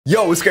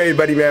Yo, what's good,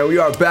 everybody, man? We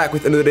are back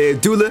with another day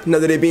of Dullah,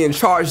 another day being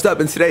charged up,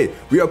 and today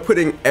we are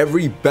putting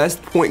every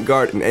best point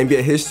guard in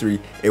NBA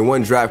history in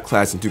one draft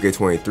class in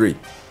 2K23.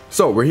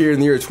 So we're here in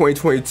the year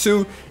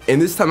 2022,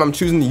 and this time I'm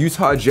choosing the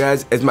Utah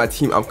Jazz as my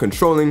team I'm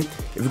controlling.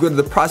 If we go to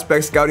the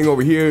prospect scouting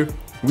over here,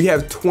 we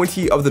have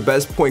 20 of the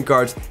best point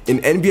guards in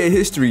NBA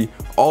history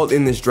all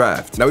in this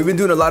draft. Now, we've been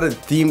doing a lot of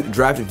themed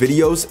draft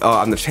videos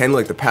on the channel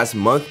like the past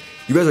month.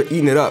 You guys are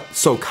eating it up.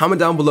 So comment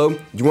down below,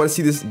 you want to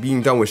see this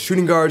being done with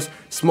shooting guards,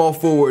 small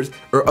forwards,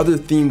 or other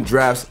themed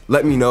drafts?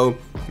 Let me know.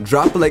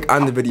 Drop a like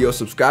on the video,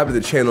 subscribe to the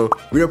channel.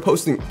 We are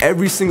posting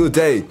every single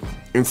day,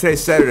 and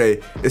today's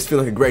Saturday. It's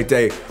feeling like a great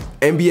day.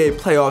 NBA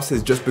playoffs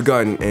has just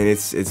begun, and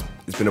it's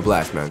been a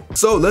blast, man.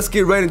 So let's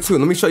get right into it.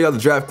 Let me show y'all the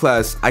draft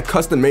class. I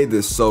custom made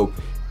this, so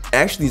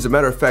actually, as a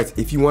matter of fact,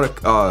 if you want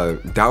to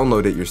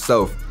download it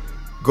yourself,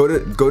 go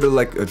to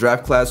like a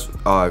draft class,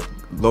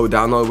 load,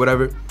 download,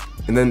 whatever.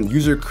 And then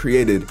user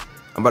created.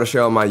 I'm about to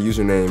share out my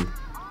username.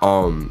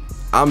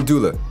 I'm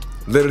Dullah.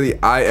 Literally,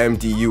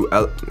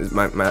 I-M-D-U-L.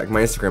 My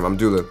Instagram. I'm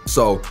Dullah.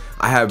 So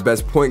I have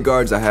best point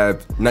guards. I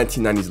have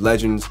 1990s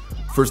legends,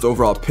 first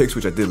overall picks,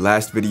 which I did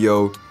last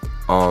video.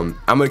 I'm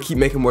gonna keep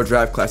making more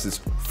draft classes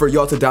for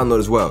y'all to download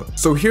as well.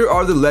 So here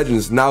are the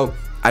legends. Now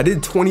I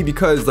did 20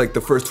 because like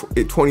the first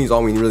 20 is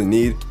all we really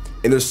need,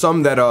 and there's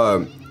some that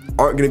aren't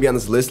gonna be on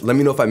this list. Let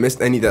me know if I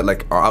missed any that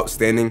like are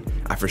outstanding.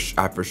 I for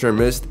sure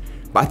missed.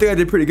 But I think I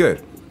did pretty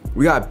good.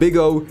 We got Big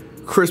O,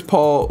 Chris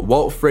Paul,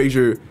 Walt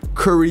Frazier,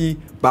 Curry,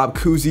 Bob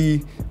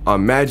Cousy,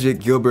 Magic,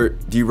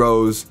 Gilbert, D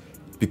Rose,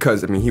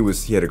 because I mean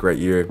he had a great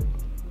year.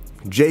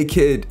 J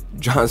Kidd,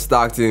 John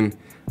Stockton,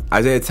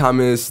 Isaiah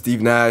Thomas,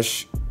 Steve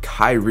Nash,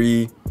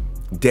 Kyrie,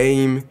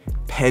 Dame,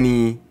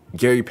 Penny,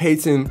 Gary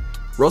Payton,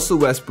 Russell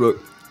Westbrook,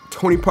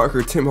 Tony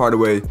Parker, Tim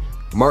Hardaway,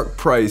 Mark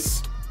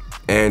Price,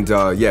 and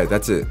yeah,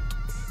 that's it.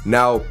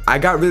 Now I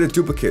got rid of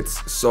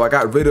duplicates, so I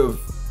got rid of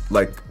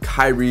like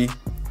Kyrie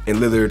and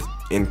Lillard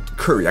and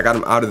Curry. I got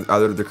them out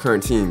of the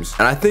current teams,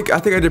 and I think I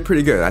did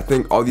pretty good. I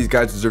think all these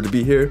guys deserve to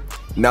be here.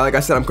 Now, like I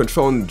said, I'm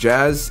controlling the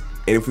Jazz,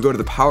 and if we go to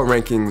the power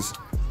rankings,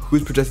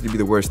 who's projected to be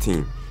the worst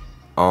team?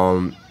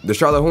 The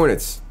Charlotte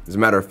Hornets, as a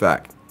matter of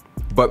fact.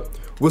 But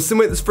we'll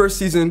simulate this first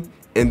season,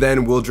 and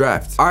then we'll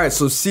draft. All right,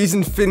 so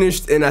season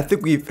finished, and I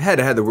think we've had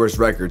the worst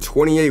record.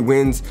 28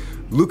 wins.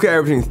 Luka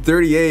averaging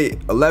 38,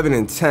 11,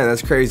 and 10.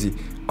 That's crazy.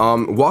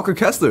 Walker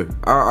Kessler,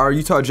 our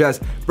Utah Jazz.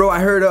 Bro, I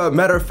heard,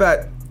 matter of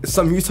fact,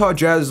 some Utah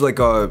Jazz like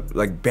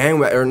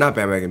bandwagon, or not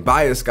bandwagon,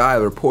 biased guy, a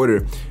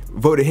reporter,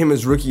 voted him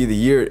as Rookie of the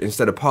Year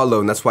instead of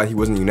Paulo, and that's why he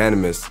wasn't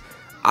unanimous.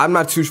 I'm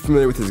not too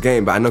familiar with his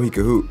game, but I know he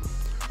could hoop.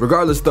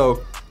 Regardless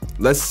though,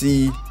 let's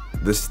see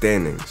the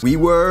standings. We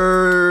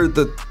were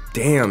the,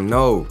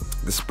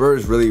 the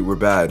Spurs really were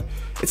bad.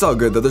 It's all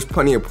good though, there's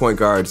plenty of point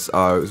guards,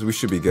 so we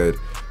should be good.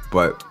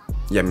 But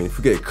yeah, I mean, if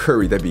we get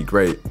Curry, that'd be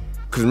great.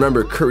 Because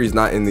remember, Curry's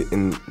not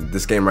in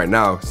this game right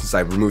now since I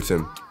removed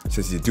him,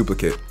 since he's a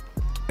duplicate.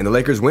 And the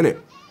Lakers win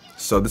it.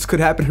 So this could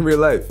happen in real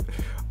life.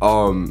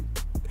 All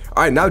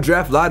right, now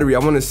draft lottery. I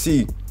want to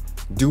see,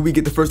 do we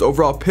get the first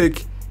overall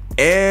pick?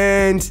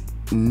 And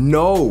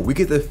no, we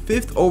get the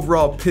 5th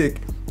overall pick.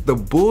 The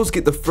Bulls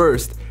get the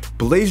first.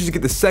 Blazers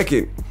get the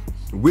second.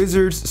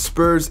 Wizards,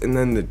 Spurs, and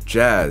then the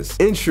Jazz.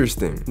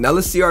 Interesting. Now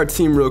let's see our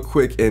team real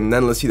quick, and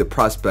then let's see the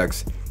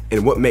prospects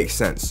and what makes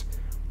sense.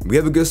 We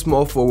have a good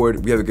small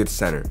forward. We have a good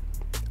center.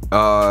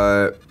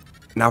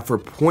 Now for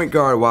point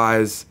guard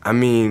wise, I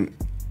mean,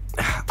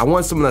 I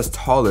want someone that's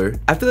taller.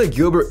 I feel like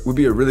Gilbert would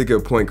be a really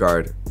good point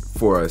guard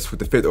for us with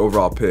the 5th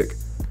overall pick.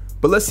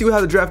 But let's see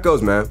how the draft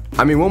goes, man.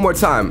 I mean, one more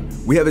time,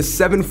 we have a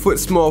 7-foot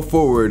small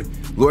forward,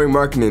 Lauri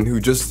Markkanen, who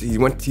he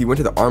went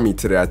to the army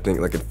today, I think,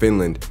 like in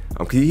Finland.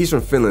 He's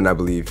from Finland, I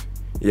believe.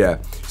 Yeah.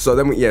 So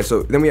then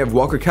we have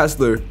Walker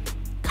Kessler,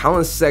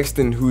 Colin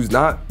Sexton, who's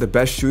not the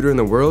best shooter in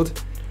the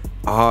world.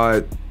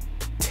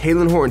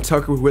 Talen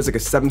Horton-Tucker, who has like a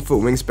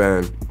 7-foot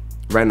wingspan.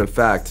 Random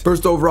fact.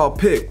 First overall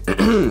pick,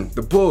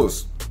 the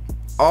Bulls.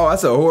 Oh,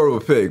 that's a horrible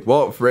pick.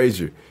 Walt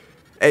Frazier.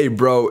 Hey,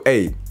 bro.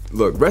 Hey,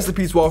 look, rest in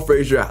peace, Walt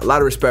Frazier. A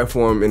lot of respect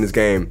for him in this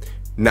game.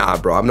 Nah,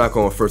 bro, I'm not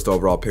going first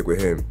overall pick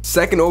with him.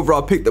 Second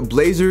overall pick, the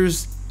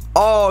Blazers.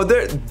 Oh,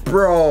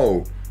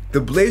 bro. The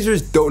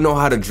Blazers don't know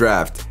how to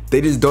draft. They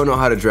just don't know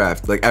how to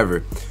draft, like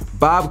ever.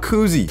 Bob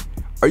Cousy.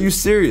 Are you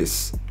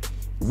serious?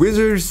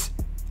 Wizards,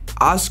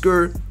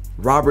 Oscar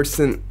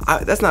Robertson.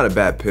 That's not a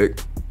bad pick.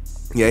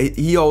 Yeah,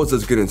 he always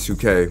does good in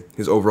 2K.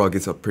 His overall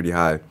gets up pretty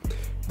high.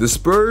 The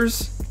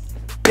Spurs,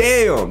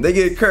 damn, they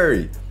get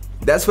Curry.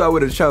 That's what I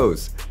would have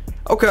chose.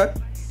 Okay,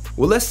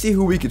 well, let's see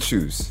who we could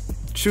choose.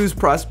 Choose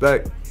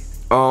prospect.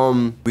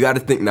 We got to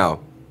think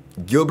now.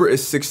 Gilbert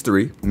is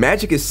 6'3".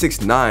 Magic is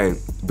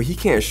 6'9", but he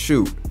can't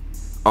shoot.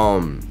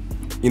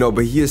 You know,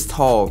 but he is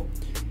tall.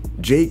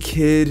 J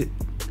Kidd,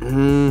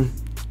 no,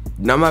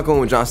 I'm not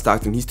going with John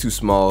Stockton. He's too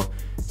small.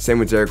 Same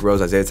with Derrick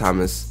Rose, Isaiah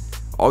Thomas.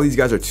 All these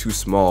guys are too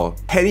small.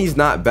 Penny's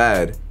not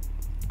bad.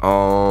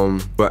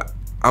 But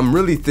I'm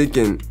really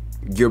thinking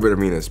Gilbert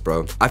Arenas,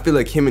 bro. I feel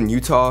like him in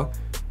Utah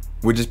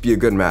would just be a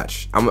good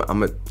match. I'm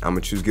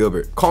gonna choose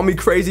Gilbert. Call me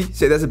crazy,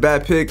 say that's a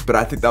bad pick, but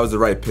I think that was the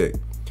right pick.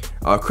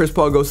 Chris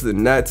Paul goes to the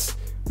Nets.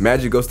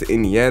 Magic goes to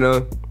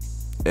Indiana.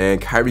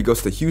 And Kyrie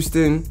goes to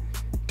Houston.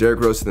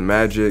 Derrick Rose to the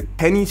Magic.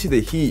 Penny to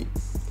the Heat.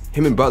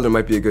 Him and Butler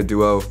might be a good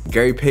duo.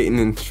 Gary Payton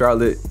and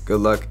Charlotte.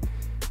 Good luck.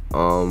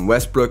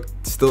 Westbrook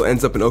still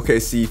ends up in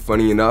OKC,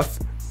 funny enough.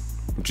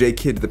 J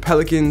Kidd to the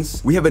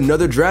Pelicans. We have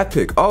another draft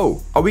pick.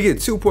 Oh, we get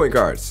 2 point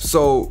guards.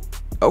 So,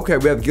 okay,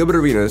 we have Gilbert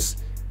Arenas.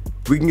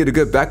 We can get a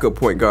good backup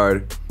point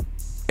guard.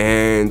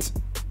 And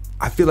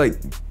I feel like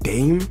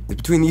Dame,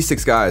 between these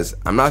 6 guys,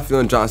 I'm not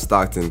feeling John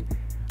Stockton.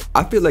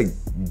 I feel like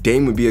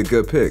Dame would be a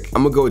good pick.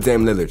 I'm gonna go with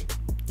Dame Lillard.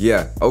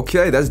 Yeah,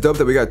 okay, that's dope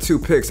that we got 2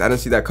 picks. I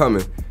didn't see that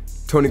coming.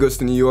 Tony goes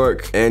to New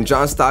York, and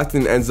John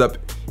Stockton ends up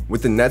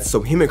with the Nets.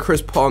 So him and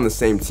Chris Paul on the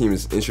same team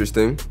is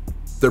interesting.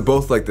 They're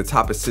both like the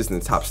top assists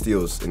and the top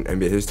steals in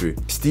NBA history.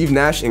 Steve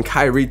Nash and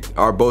Kyrie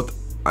are both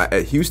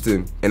at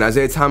Houston, and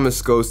Isaiah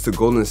Thomas goes to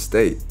Golden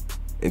State.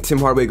 And Tim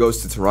Hardaway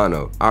goes to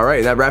Toronto. All right,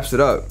 and that wraps it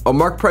up. Oh,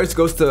 Mark Price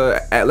goes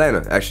to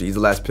Atlanta. Actually, he's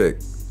the last pick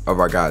of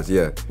our guys,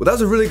 yeah. Well, that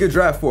was a really good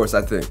draft for us,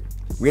 I think.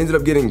 We ended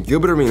up getting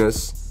Gilbert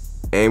Arenas,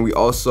 and we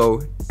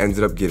also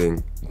ended up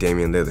getting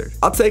Damian Lillard.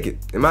 I'll take it.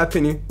 In my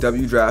opinion,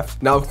 W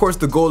draft. Now, of course,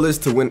 the goal is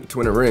to win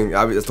a ring.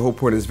 Obviously, that's the whole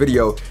point of this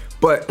video.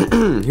 But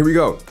here we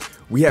go.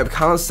 We have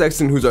Colin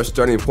Sexton, who's our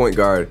starting point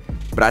guard.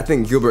 But I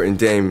think Gilbert and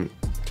Dame,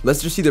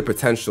 let's just see their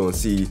potential and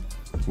see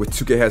what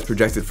 2K has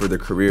projected for their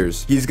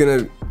careers. He's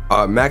gonna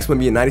maximum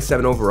be a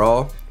 97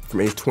 overall from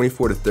age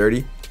 24 to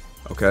 30.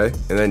 Okay,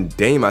 and then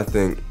Dame, I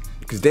think,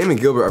 because Dame and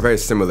Gilbert are very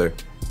similar.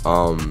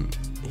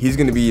 He's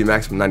gonna be a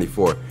maximum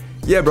 94.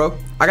 Yeah, bro,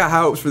 I got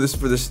high hopes for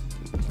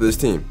this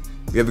team.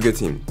 We have a good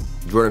team.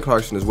 Jordan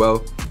Clarkson as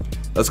well.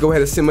 Let's go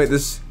ahead and simulate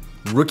this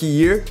rookie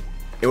year,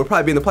 and we'll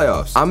probably be in the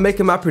playoffs. I'm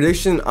making my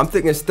prediction. I'm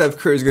thinking Steph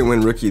Curry is gonna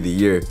win Rookie of the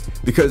Year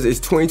because it's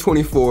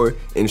 2024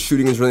 and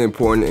shooting is really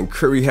important, and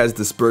Curry has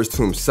the Spurs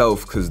to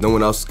himself because no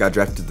one else got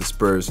drafted to the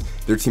Spurs.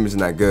 Their team isn't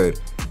that good.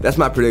 That's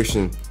my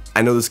prediction.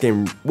 I know this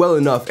game well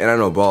enough, and I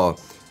know ball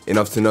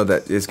enough to know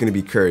that it's gonna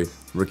be Curry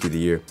Rookie of the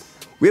Year.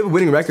 We have a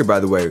winning record, by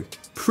the way.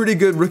 Pretty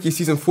good rookie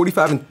season,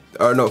 45 and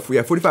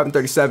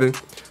 37.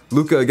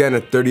 Luka again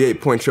a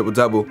 38-point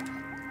triple-double.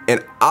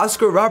 And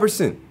Oscar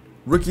Robertson,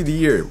 Rookie of the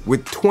Year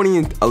with 20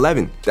 and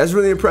 11. That's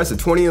really impressive.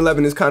 20 and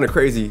 11 is kind of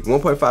crazy.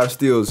 1.5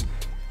 steals.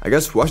 I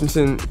guess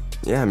Washington,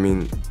 yeah, I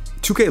mean,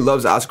 2K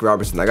loves Oscar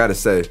Robertson, I gotta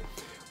say.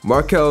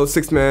 Markel,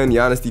 6th man,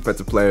 Giannis,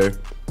 defensive player.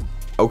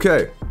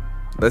 Okay,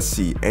 let's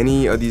see.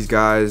 Any of these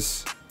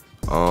guys?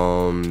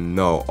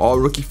 No. All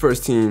rookie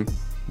first team.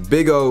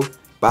 Big O,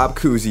 Bob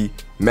Cousy,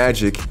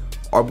 Magic,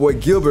 our boy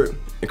Gilbert,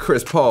 and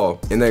Chris Paul.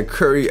 And then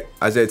Curry,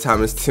 Isaiah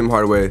Thomas, Tim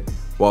Hardaway,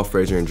 Walt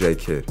Frazier, and J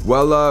Kidd.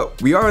 Well,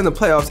 we are in the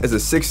playoffs as a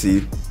 6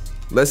 seed.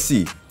 Let's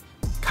see.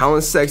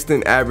 Colin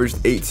Sexton averaged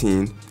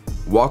 18.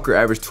 Walker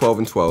averaged 12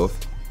 and 12.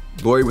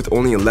 Laurie with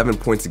only 11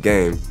 points a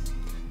game.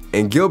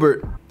 And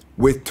Gilbert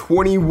with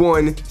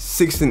 21,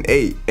 6 and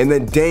 8. And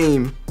then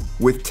Dame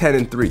with 10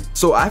 and 3.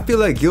 So I feel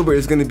like Gilbert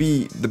is gonna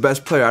be the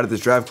best player out of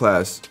this draft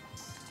class.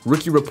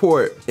 Rookie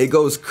report, it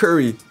goes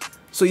Curry.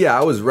 So yeah,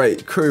 I was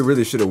right. Curry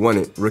really should have won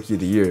it, Rookie of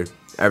the Year,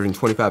 averaging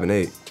 25 and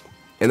 8.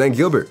 And then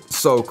Gilbert.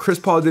 So Chris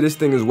Paul did his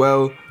thing as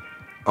well.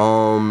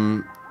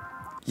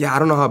 Yeah, I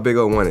don't know how Big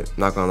O won it,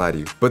 not gonna lie to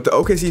you. But the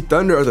OKC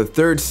Thunder are the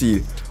 3rd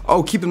seed.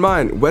 Oh, keep in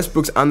mind,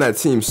 Westbrook's on that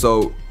team.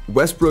 So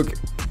Westbrook,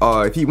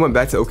 if he went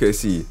back to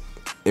OKC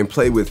and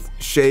played with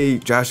Shea,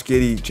 Josh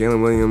Giddey,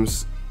 Jalen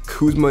Williams,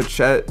 Kuzma,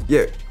 Chet,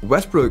 yeah,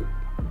 Westbrook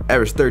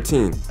averaged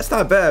 13. That's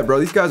not bad, bro.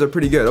 These guys are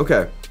pretty good.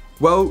 Okay.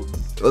 Well,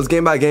 let's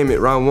game by game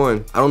at round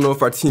 1. I don't know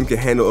if our team can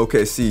handle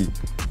OKC.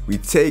 We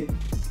take,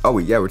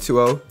 we're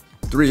 2-0,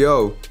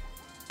 3-0.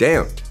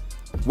 Damn.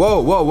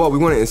 Whoa, we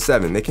won it in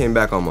 7. They came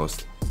back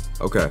almost.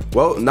 Okay.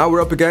 Well, now we're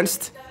up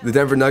against the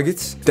Denver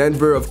Nuggets.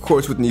 Denver, of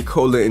course, with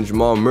Nikola and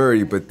Jamal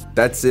Murray, but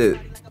that's it.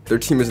 Their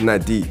team isn't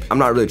that deep. I'm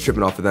not really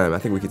tripping off of them. I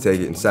think we could take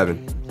it in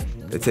 7.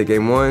 They take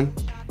game 1,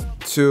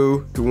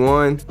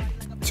 2-1,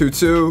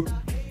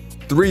 2-2,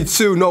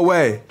 3-2, no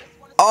way.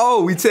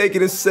 Oh, we take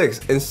it in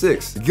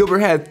 6. Gilbert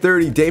had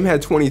 30, Dame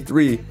had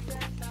 23.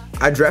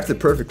 I drafted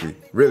perfectly,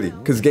 really.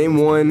 Because game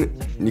 1,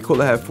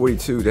 Nikola had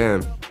 42,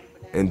 damn.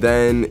 And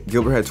then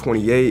Gilbert had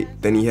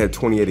 28, then he had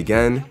 28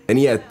 again. Then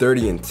he had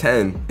 30 and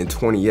 10 and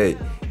 28.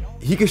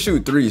 He can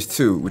shoot threes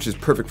too, which is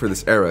perfect for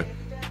this era.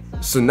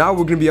 So now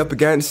we're gonna be up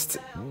against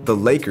the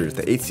Lakers,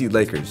 the 8 seed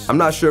Lakers. I'm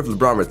not sure if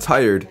LeBron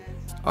retired.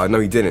 No,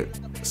 he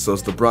didn't. So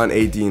it's LeBron,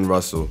 AD, and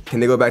Russell.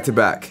 Can they go back to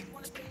back?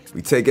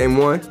 We take game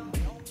 1.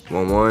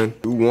 1-1,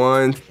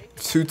 2-1,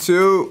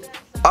 2-2.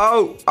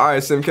 Oh, all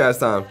right, Simcast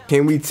time.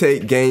 Can we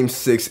take game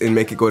 6 and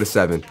make it go to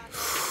 7?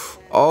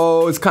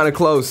 Oh, it's kind of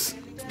close.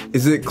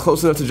 Is it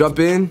close enough to jump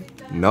in?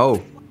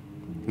 No.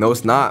 No,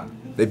 it's not.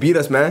 They beat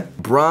us, man.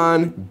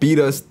 Bron beat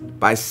us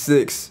by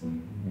 6.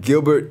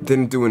 Gilbert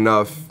didn't do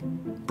enough.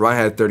 Bron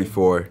had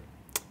 34.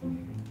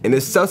 And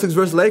it's Celtics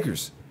versus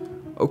Lakers.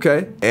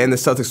 Okay, and the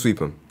Celtics sweep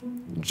them.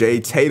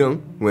 Jay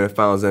Tatum win a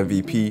Finals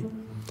MVP.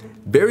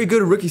 Very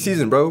good rookie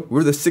season, bro.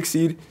 We're the 6th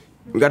seed.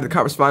 We got to the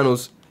conference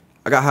finals.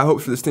 I got high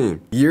hopes for this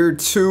team. Year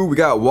 2, we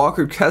got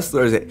Walker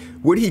Kessler.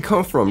 Where did he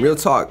come from? Real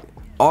talk.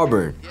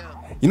 Auburn.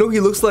 You know who he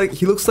looks like?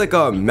 He looks like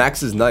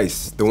Max is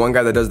Nice, the one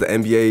guy that does the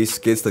NBA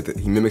skits, like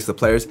he mimics the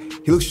players.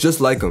 He looks just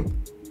like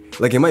him.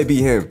 Like it might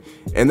be him.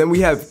 And then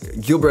we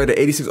have Gilbert at an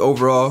 86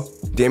 overall,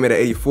 Dame at an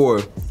 84.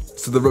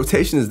 So the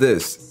rotation is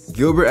this: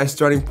 Gilbert as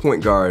starting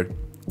point guard,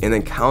 and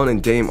then Collin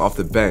and Dame off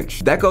the bench.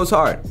 That goes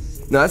hard.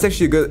 No, that's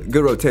actually a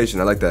good rotation.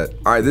 I like that.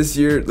 All right, this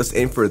year, let's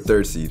aim for a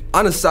 3rd seed.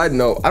 On a side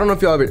note, I don't know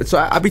if y'all ever, so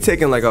I be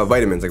taking like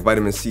vitamins, like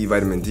vitamin C,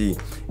 vitamin D.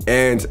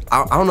 And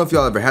I don't know if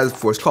y'all ever had this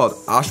before. It's called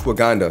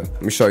ashwagandha.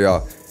 Let me show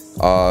y'all.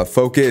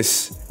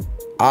 Focus.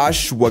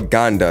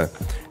 Ashwagandha.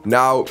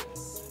 Now,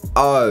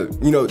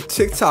 you know,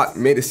 TikTok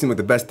made it seem like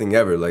the best thing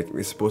ever. Like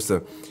it's supposed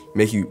to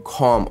make you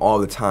calm all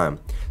the time.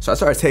 So I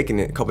started taking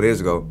it a couple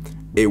days ago.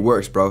 It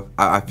works, bro.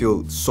 I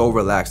feel so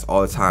relaxed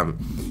all the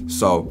time.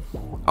 So,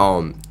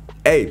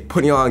 hey,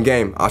 putting y'all on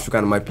game,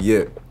 ashwagandha might be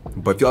it.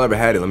 But if y'all ever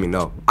had it, let me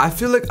know. I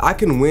feel like I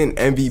can win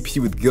MVP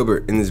with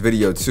Gilbert in this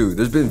video too.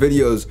 There's been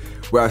videos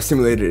where I've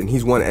simulated it and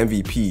he's won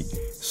MVP.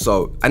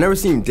 So I never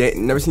seen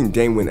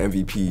Dame win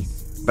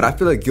MVP, but I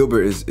feel like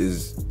Gilbert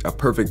is a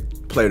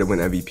perfect player to win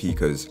MVP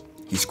because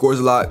he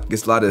scores a lot,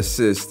 gets a lot of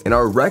assists, and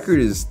our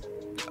record is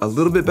a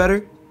little bit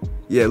better.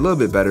 Yeah, a little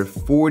bit better.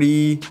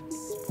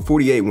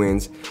 48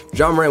 wins.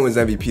 John Morant wins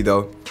MVP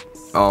though.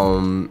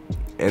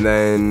 And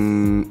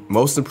then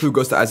most improved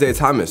goes to Isaiah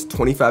Thomas,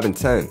 25 and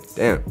 10.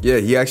 Damn.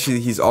 Yeah,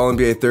 he's all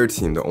NBA 3rd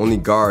team, the only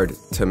guard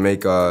to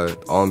make all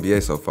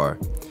NBA so far.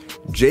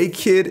 J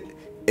Kidd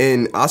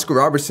and Oscar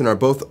Robertson are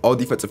both all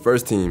defensive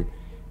 1st team.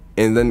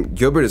 And then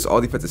Gilbert is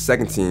all defensive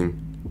 2nd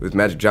team with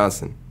Magic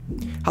Johnson.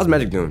 How's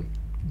Magic doing?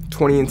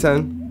 20 and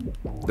 10.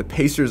 The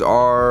Pacers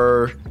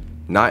are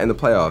not in the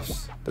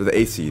playoffs. They're the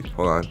 8th seed.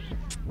 Hold on.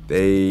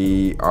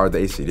 They are the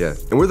 8th seed, yeah.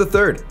 And we're the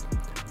 3rd.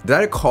 Did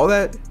I call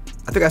that?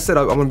 I think I said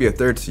I'm gonna be a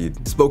 3rd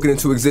seed. Spoken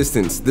into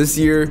existence. This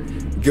year,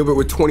 Gilbert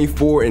with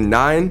 24 and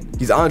 9.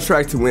 He's on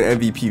track to win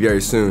MVP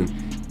very soon.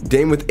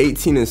 Dame with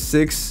 18 and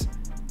 6.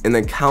 And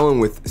then Collin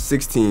with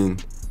 16.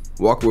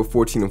 Walker with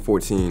 14 and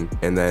 14.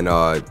 And then,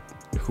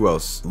 who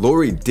else?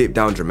 Laurie dipped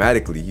down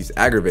dramatically. He's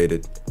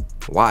aggravated.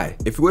 Why?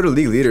 If we go to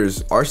league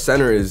leaders, our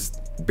center is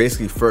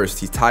basically 1st.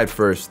 He's tied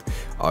 1st,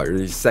 or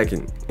he's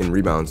 2nd in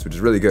rebounds, which is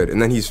really good. And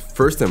then he's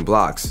 1st in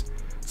blocks.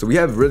 So we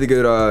have really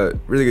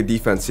good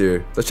defense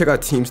here. Let's check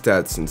out team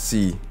stats and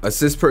see.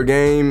 Assists per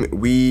game,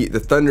 the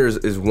Thunder's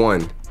is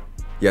 1.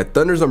 Yeah,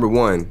 Thunder's number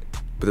 1,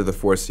 but they're the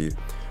 4th seed.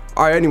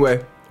 All right,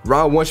 anyway,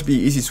 round 1 should be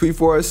easy sweep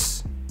for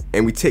us,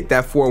 and we take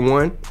that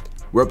 4-1.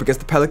 We're up against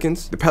the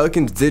Pelicans. The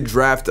Pelicans did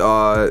draft,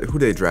 who did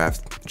they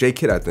draft? J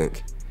Kidd, I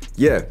think.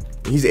 Yeah,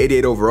 he's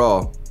 88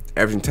 overall,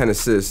 averaging 10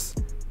 assists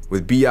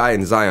with BI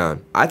and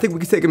Zion. I think we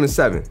can take him in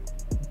 7.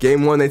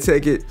 Game 1, they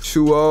take it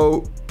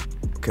 2-0.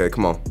 Okay,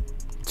 come on.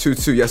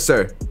 2-2, yes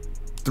sir.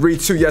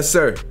 3-2, yes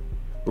sir.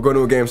 We're going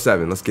to a game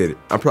 7. Let's get it.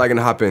 I'm probably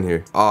gonna hop in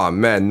here. Oh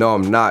man, no,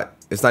 I'm not.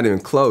 It's not even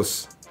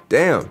close.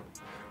 Damn.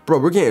 Bro,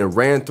 we're getting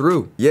ran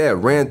through. Yeah,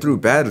 ran through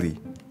badly.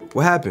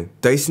 What happened?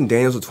 Dyson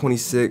Daniels with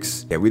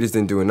 26. Yeah, we just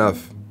didn't do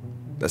enough.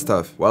 That's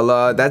tough.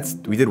 Well,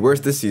 we did worse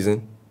this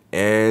season.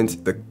 And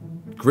the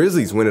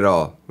Grizzlies win it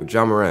all with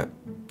John Morant.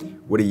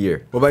 What a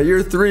year. Well, by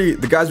year 3,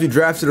 the guys we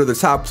drafted are the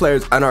top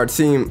players on our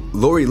team.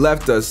 Laurie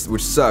left us,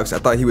 which sucks. I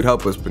thought he would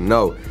help us, but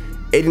no.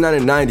 89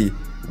 and 90.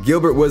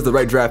 Gilbert was the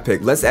right draft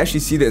pick. Let's actually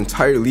see the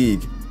entire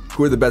league.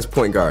 Who are the best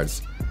point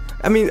guards?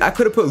 I mean, I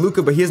could have put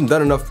Luka, but he hasn't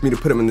done enough for me to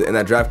put him in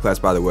that draft class,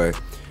 by the way.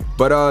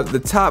 But the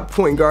top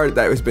point guard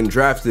that has been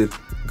drafted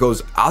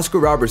goes Oscar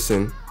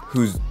Robertson,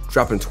 who's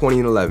dropping 20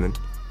 and 11.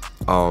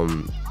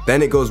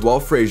 Then it goes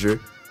Walt Frazier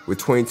with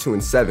 22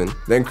 and 7.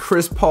 Then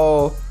Chris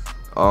Paul,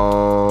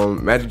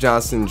 Magic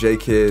Johnson, J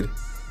Kidd.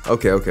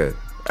 Okay.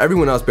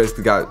 Everyone else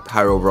basically got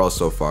higher overall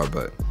so far,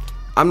 but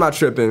I'm not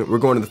tripping. We're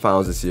going to the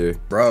finals this year.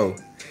 Bro,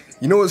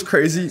 you know what's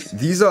crazy?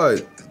 These are,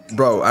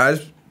 bro,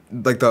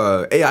 like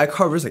the AI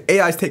covers, like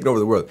AI's taking over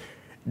the world.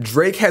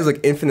 Drake has like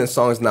infinite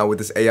songs now with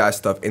this AI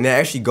stuff, and they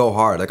actually go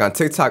hard. Like on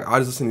TikTok, I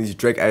was listening to these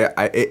Drake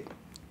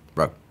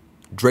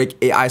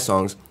AI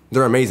songs.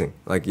 They're amazing.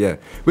 Like, yeah.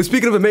 But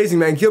speaking of amazing,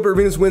 man, Gilbert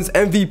Arenas wins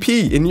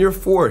MVP in year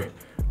 4.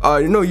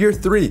 Year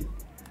 3.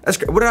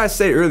 What did I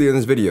say earlier in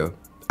this video?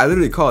 I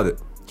literally called it.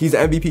 He's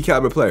an MVP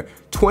caliber player.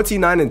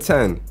 29 and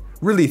 10.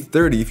 Really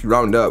 30 if you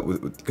round up,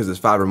 because it's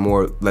 5 or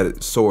more, let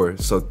it soar.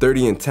 So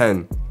 30 and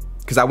 10,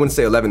 because I wouldn't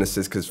say 11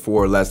 assists, because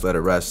 4 or less, let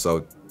it rest.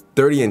 So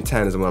 30 and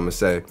 10 is what I'm gonna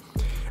say.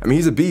 I mean,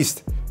 he's a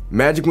beast.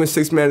 Magic wins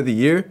 6th man of the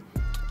year.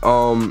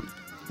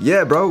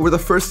 Yeah, bro, we're the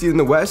 1st seed in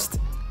the West.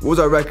 What was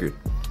our record?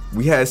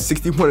 We had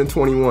 61 and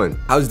 21.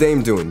 How's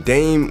Dame doing?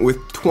 Dame with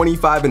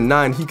 25 and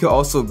 9. He could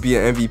also be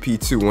an MVP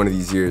too one of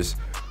these years.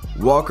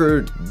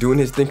 Walker doing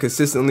his thing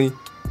consistently.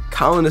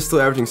 Collin is still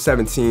averaging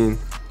 17.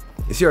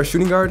 Is he our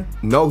shooting guard?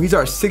 No, he's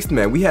our 6th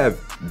man. We have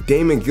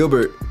Dame and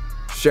Gilbert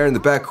sharing the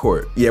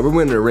backcourt. Yeah, we're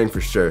winning the ring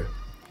for sure.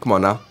 Come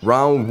on now.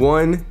 Round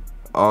 1,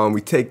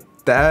 we take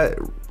that.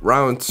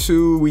 Round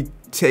 2, we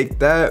take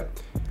that.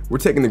 We're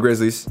taking the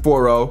Grizzlies,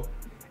 4-0.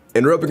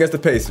 And we're up against the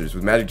Pacers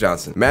with Magic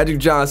Johnson. Magic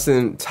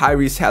Johnson,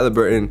 Tyrese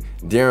Halliburton,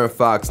 De'Aaron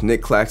Fox,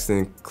 Nick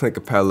Claxton, Clint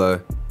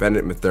Capella,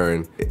 Bennett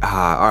Mathurin.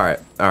 All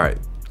right.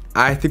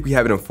 I think we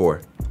have it in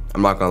 4.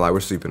 I'm not gonna lie, we're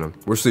sweeping them.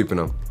 We're sweeping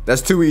them.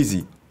 That's too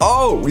easy.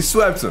 Oh, we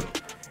swept him.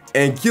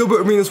 And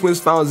Gilbert Arenas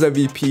wins Finals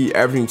MVP,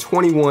 averaging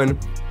 21,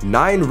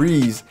 9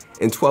 rees,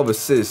 and 12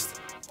 assists,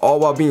 all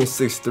while being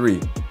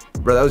 6'3".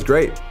 Bro, that was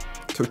great.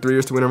 Took 3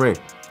 years to win a ring.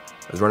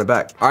 Let's run it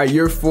back. All right,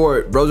 year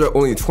 4, bro's are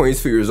only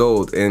 22 years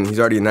old, and he's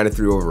already a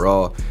 93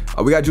 overall.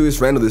 We got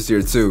Julius Randle this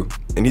year too,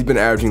 and he's been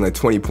averaging like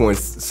 20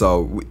 points.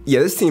 So yeah,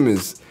 this team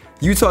is,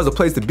 Utah's a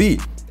place to be.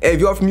 Hey, if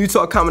y'all from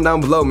Utah, comment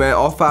down below, man,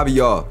 all 5 of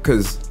y'all,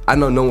 because I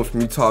know no one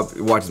from Utah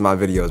watches my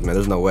videos, man.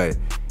 There's no way.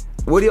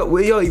 What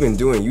are y'all even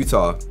doing in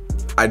Utah?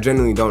 I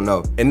genuinely don't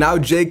know. And now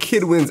J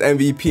Kidd wins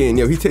MVP, and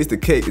yo, he takes the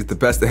cake. It's the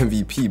best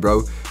MVP,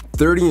 bro.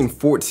 30 and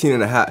 14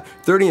 and a half,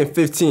 30 and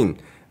 15.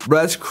 Bro,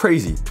 that's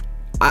crazy.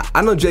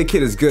 I know J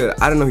Kidd is good.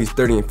 I don't know he's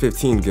 30 and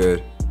 15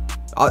 good.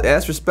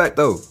 That's respect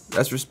though.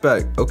 That's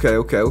respect.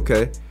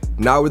 Okay.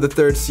 Now we're the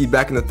 3rd seed,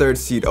 back in the 3rd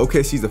seed.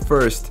 OKC's the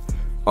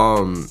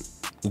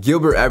 1st.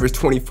 Gilbert averaged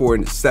 24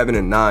 and 7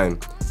 and 9.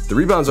 The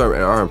rebounds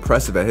are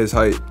impressive at his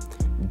height.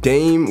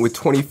 Dame with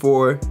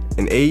 24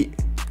 and 8.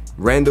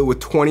 Randle with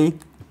 20.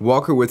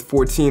 Walker with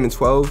 14 and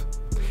 12.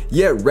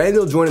 Yeah,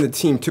 Randle joining the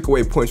team took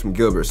away points from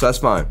Gilbert, so that's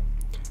fine.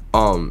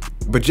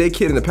 But J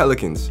Kidd and the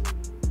Pelicans,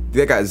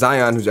 they got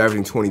Zion who's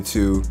averaging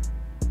 22.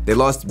 They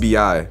lost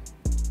BI,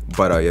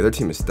 but yeah, their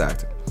team is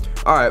stacked.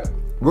 All right,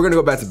 we're gonna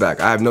go back to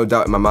back. I have no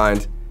doubt in my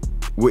mind.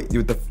 What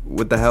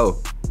the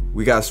hell?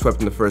 We got swept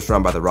in the 1st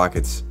round by the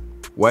Rockets.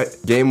 What?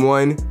 Game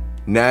 1,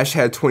 Nash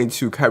had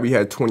 22, Kyrie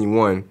had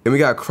 21. Then we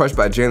got crushed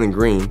by Jalen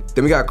Green.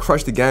 Then we got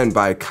crushed again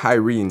by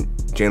Kyrie and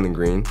Jalen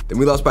Green. Then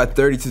we lost by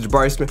 30 to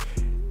Jabari Smith.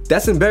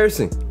 That's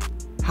embarrassing.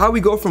 How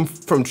we go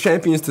from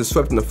champions to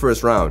swept in the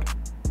 1st round?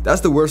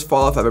 That's the worst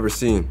fall off I've ever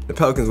seen. The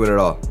Pelicans win it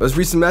all. Let's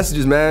read some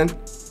messages, man.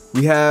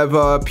 We have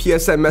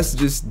PSN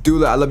messages.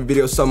 Dullah, I love your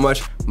videos so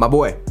much. My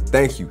boy,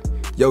 thank you.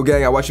 Yo,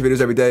 gang, I watch your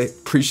videos every day.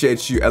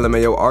 Appreciate you,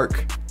 LMAO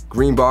Arc.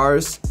 Green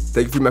bars.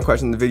 Thank you for my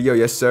question in the video.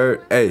 Yes,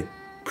 sir. Hey,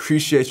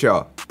 appreciate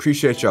y'all.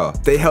 Appreciate y'all.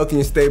 Stay healthy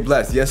and stay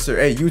blessed. Yes, sir.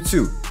 Hey, you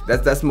too.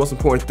 That's the most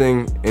important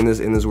thing in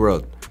this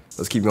world.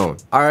 Let's keep going.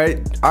 All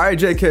right,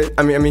 J Kidd.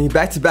 I mean,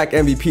 back-to-back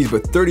MVPs,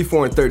 but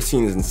 34 and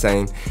 13 is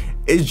insane.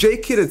 Is J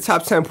Kidd a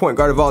top 10 point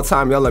guard of all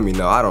time? Y'all let me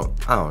know. I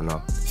don't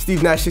know.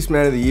 Steve Nash, 6th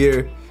man of the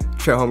year.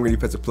 Trey Holmgren,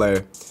 defensive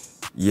player.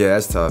 Yeah,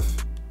 that's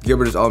tough.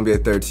 Gilbert is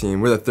All-NBA 3rd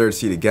team. We're the 3rd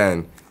seed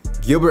again.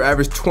 Gilbert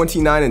averaged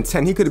 29 and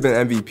 10. He could have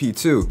been MVP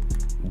too.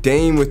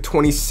 Dame with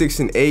 26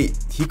 and 8.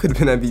 He could have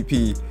been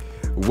MVP.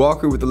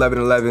 Walker with 11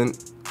 and 11.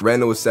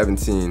 Randle with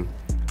 17.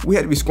 We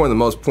had to be scoring the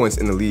most points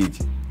in the league,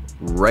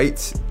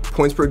 right?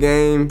 Points per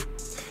game.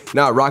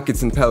 Now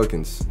Rockets and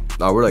Pelicans.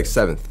 No, we're like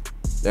 7th.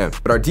 Damn.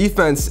 But our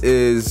defense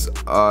is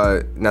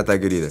not that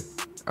good either.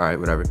 All right,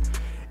 whatever.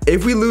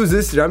 If we lose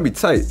this year, I'm gonna be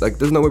tight. Like,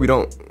 there's no way we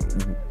don't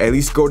at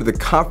least go to the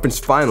conference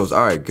finals.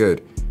 All right,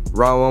 good.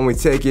 Round 1, we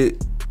take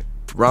it.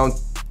 Round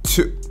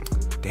 2,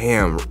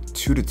 damn,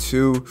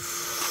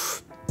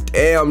 2-2.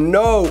 Damn,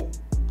 no.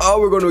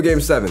 Oh, we're going to a game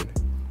 7.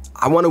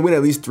 I want to win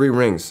at least 3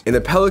 rings. And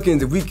the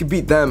Pelicans, if we could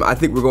beat them, I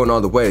think we're going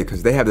all the way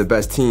because they have the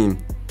best team.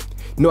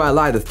 No, I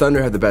lied. The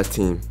Thunder have the best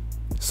team.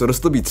 So it'll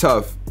still be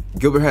tough.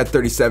 Gilbert had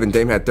 37,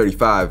 Dame had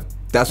 35.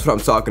 That's what I'm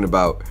talking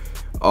about.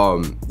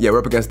 Yeah, we're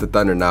up against the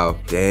Thunder now.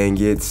 Dang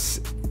it.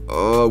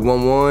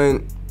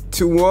 1-1,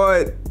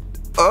 2-1.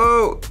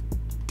 Oh,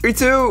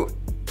 3-2.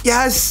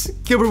 Yes,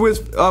 Gilbert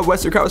wins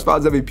Western Conference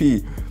Finals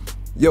MVP.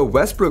 Yo,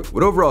 Westbrook,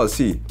 what overall is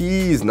he?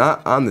 He's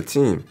not on the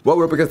team. Well,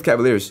 we're up against the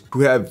Cavaliers,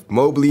 who have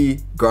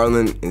Mobley,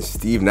 Garland, and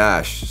Steve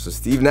Nash. So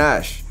Steve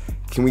Nash,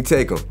 can we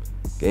take him?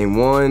 Game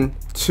 1,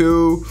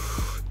 2,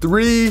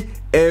 3,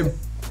 and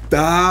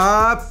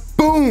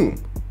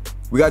boom!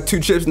 We got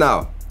 2 chips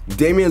now.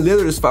 Damian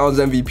Lillard is Finals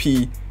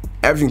MVP,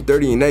 averaging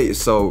 30 and 8.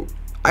 So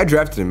I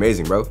drafted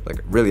amazing, bro.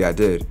 Like, really, I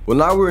did. Well,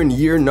 now we're in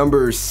year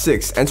number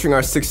 6, entering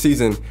our 6th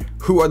season.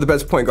 Who are the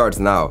best point guards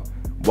now?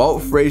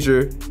 Walt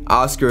Frazier,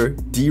 Oscar,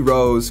 D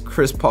Rose,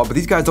 Chris Paul, but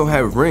these guys don't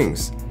have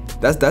rings.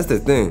 That's the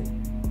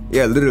thing.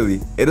 Yeah,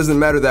 literally. It doesn't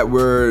matter that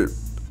we're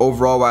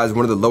overall wise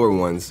one of the lower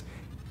ones.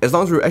 As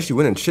long as we're actually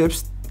winning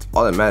chips, it's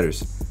all that matters.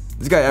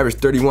 This guy averaged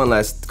 31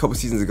 last couple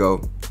seasons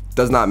ago.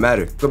 Does not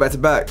matter. Go back to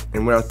back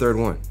and win our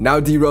 3rd one.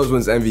 Now D Rose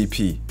wins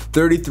MVP.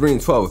 33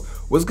 and 12.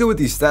 What's good with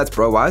these stats,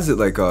 bro? Why is it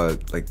like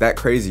that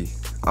crazy?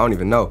 I don't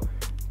even know.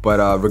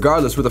 But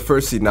regardless, we're the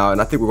 1st seed now,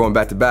 and I think we're going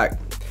back to back.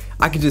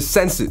 I can just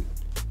sense it.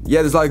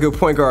 Yeah, there's a lot of good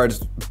point guards,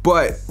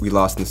 but we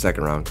lost in the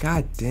 2nd round.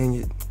 God dang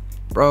it.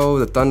 Bro,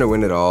 the Thunder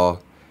win it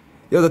all.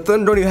 Yo, the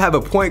Thunder don't even have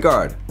a point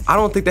guard. I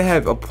don't think they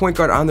have a point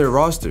guard on their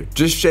roster.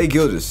 Just Shai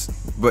Gilgeous.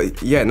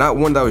 But yeah, not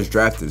one that was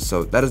drafted,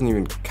 so that doesn't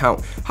even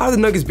count. How did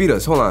the Nuggets beat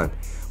us? Hold on.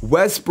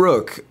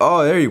 Westbrook.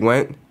 Oh, there he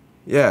went.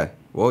 Yeah.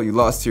 Well, you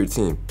lost to your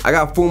team. I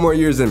got 4 more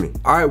years in me.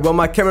 All right, well,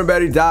 my camera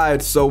battery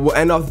died, so we'll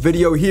end off the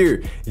video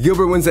here.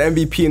 Gilbert wins the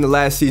MVP in the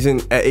last season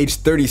at age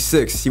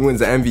 36. He wins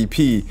the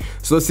MVP.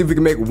 So let's see if we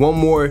can make one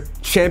more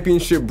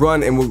championship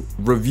run, and we'll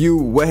review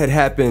what had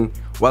happened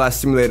while I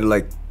simulated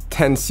like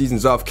 10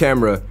 seasons off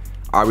camera.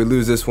 All right, we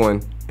lose this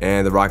one,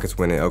 and the Rockets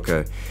win it.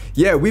 Okay.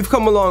 Yeah, we've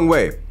come a long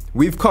way.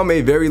 We've come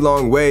a very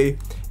long way.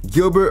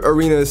 Gilbert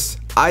Arenas,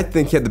 I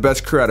think he had the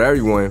best career out of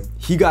everyone.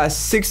 He got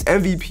 6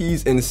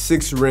 MVPs and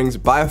 6 rings,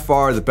 by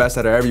far the best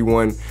out of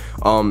everyone.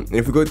 And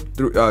if we go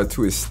through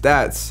to his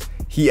stats,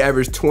 he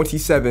averaged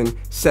 27,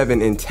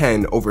 7, and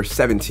 10 over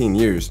 17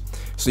 years.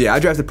 So yeah, I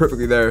drafted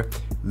perfectly there.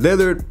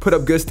 Lillard put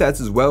up good stats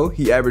as well.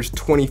 He averaged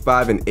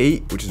 25 and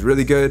 8, which is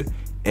really good.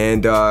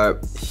 And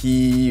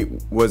he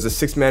was a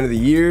 6th man of the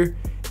year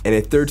and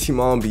a 3rd-team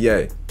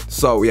All-NBA.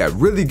 So yeah,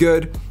 really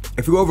good.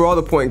 If we go over all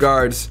the point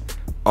guards,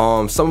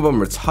 some of them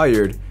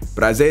retired,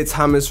 but Isaiah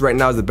Thomas right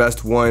now is the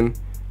best one.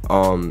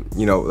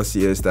 You know, let's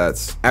see his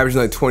stats. Averaging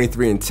like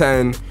 23 and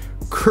 10.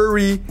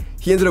 Curry,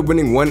 he ended up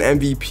winning 1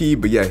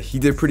 MVP, but yeah, he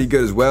did pretty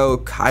good as well.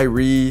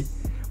 Kyrie.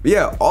 But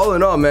yeah, all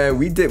in all, man,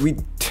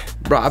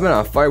 bro, I've been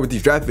on fire with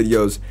these draft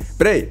videos.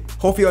 But hey,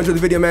 hopefully you enjoyed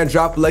the video, man.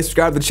 Drop a like,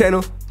 subscribe to the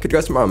channel. Catch you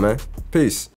guys tomorrow, man. Peace.